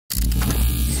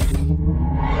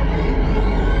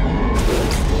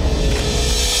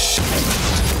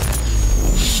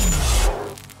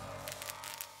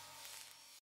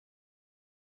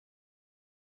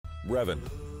Revan,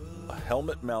 a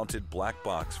helmet-mounted black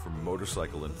box for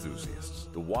motorcycle enthusiasts.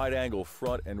 The wide-angle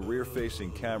front and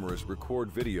rear-facing cameras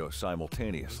record video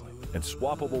simultaneously, and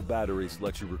swappable batteries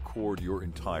let you record your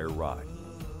entire ride.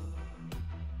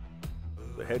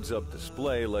 The heads-up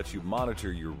display lets you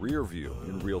monitor your rear view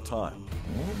in real time.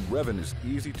 Revan is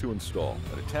easy to install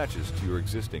and attaches to your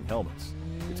existing helmets.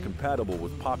 It's compatible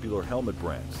with popular helmet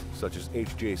brands such as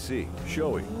HJC,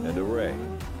 Shoei, and Array.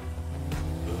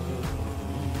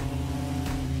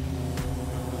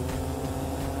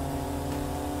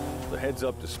 The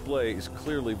heads-up display is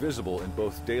clearly visible in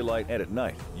both daylight and at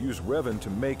night. Use Revan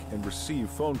to make and receive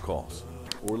phone calls,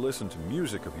 or listen to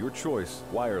music of your choice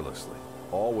wirelessly,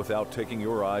 all without taking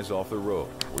your eyes off the road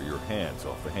or your hands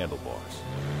off the handlebars.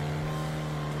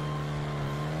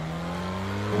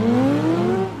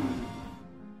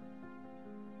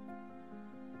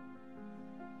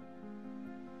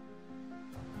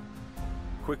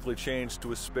 Quickly change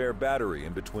to a spare battery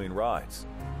in between rides.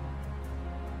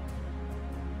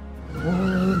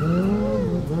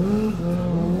 And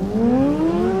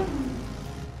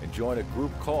join a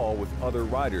group call with other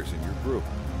riders in your group.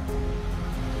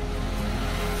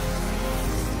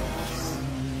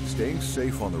 Staying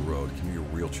safe on the road can be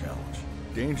a real challenge.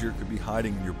 Danger could be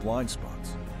hiding in your blind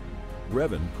spots.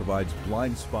 Revan provides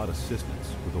blind spot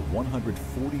assistance with a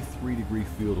 143-degree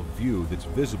field of view that's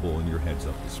visible in your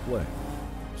heads-up display.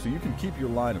 So you can keep your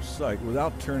line of sight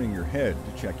without turning your head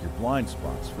to check your blind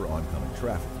spots for oncoming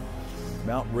traffic.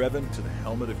 Mount Revan to the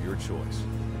helmet of your choice.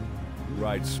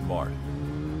 Ride smart.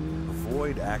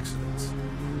 Avoid accidents.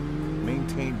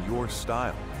 Maintain your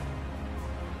style.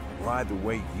 Ride the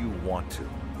way you want to.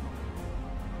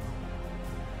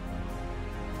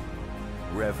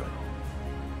 Revan.